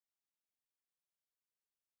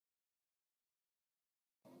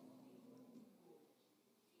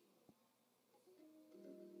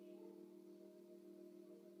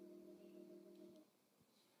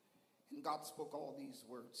God spoke all these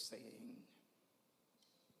words, saying,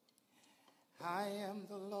 I am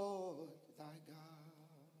the Lord thy God,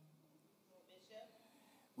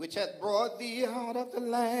 which hath brought thee out of the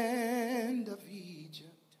land of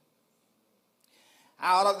Egypt,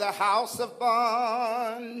 out of the house of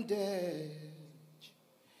bondage.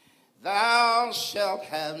 Thou shalt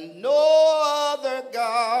have no other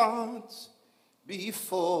gods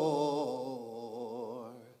before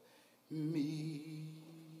me.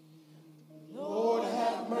 Lord,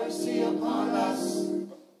 have mercy upon us.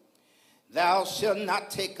 Thou shalt not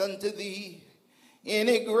take unto thee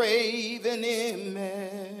any graven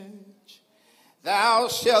image. Thou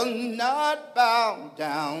shalt not bow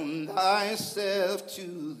down thyself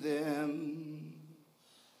to them.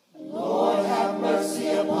 Lord, have mercy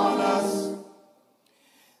upon us.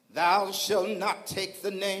 Thou shalt not take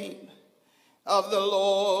the name of the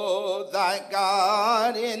Lord thy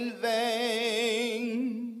God in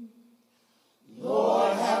vain.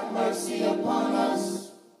 Lord, have mercy upon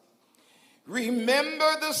us.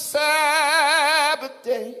 Remember the Sabbath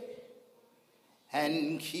day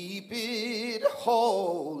and keep it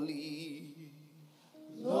holy.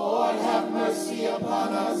 Lord, have mercy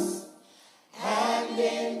upon us and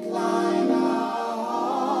incline our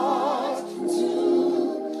hearts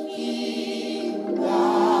to keep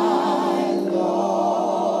thy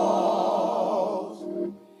laws.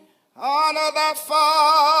 Honor thy father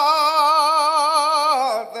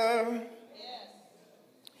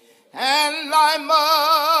and thy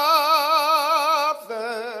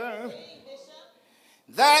mother,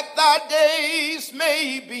 that thy days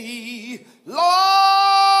may be long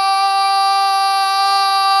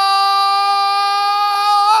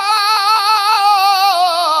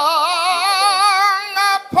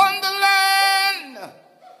upon the land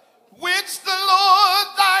which the Lord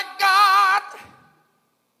thy God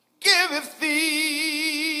giveth thee.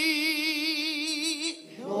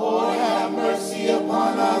 Lord, have mercy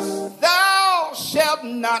upon us. Thou shalt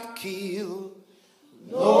not kill.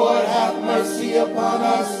 Lord, have mercy upon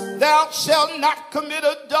us. Thou shalt not commit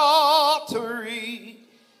adultery.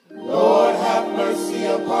 Lord, have mercy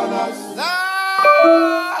upon us.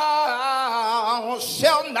 Thou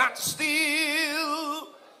shalt not steal.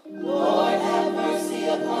 Lord, have mercy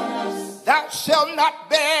upon us. Thou shalt not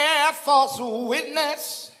bear false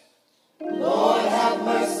witness. Lord, have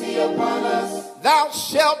mercy upon us. Thou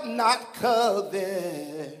shalt not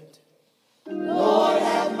covet. Lord,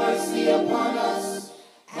 have mercy upon us.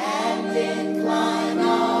 And incline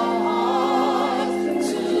our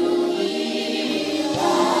hearts to hear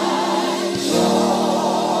thy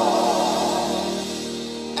law.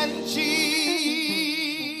 And Jesus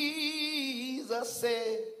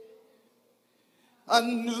said, a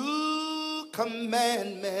new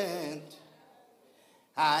commandment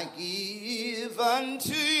I give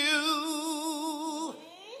unto you,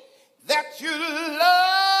 that you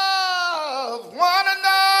love one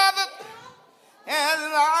another as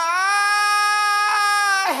I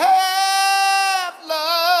have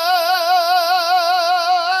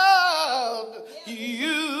loved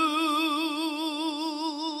you.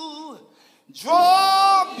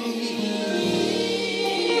 Draw me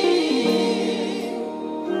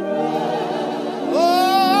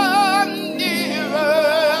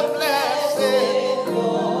nearer, blessed,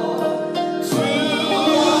 to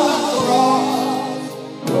the cross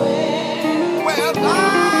where thou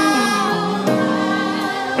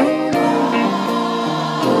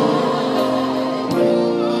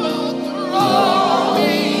draw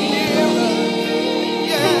me nearer,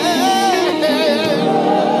 yeah.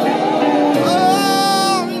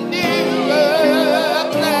 Oh, nearer,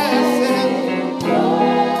 blessed, and precious.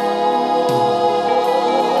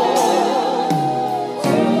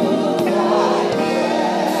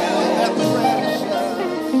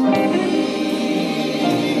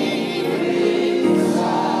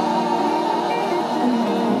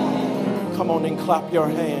 Come on and clap your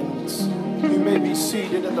hands. You may be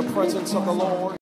seated in the presence of the Lord.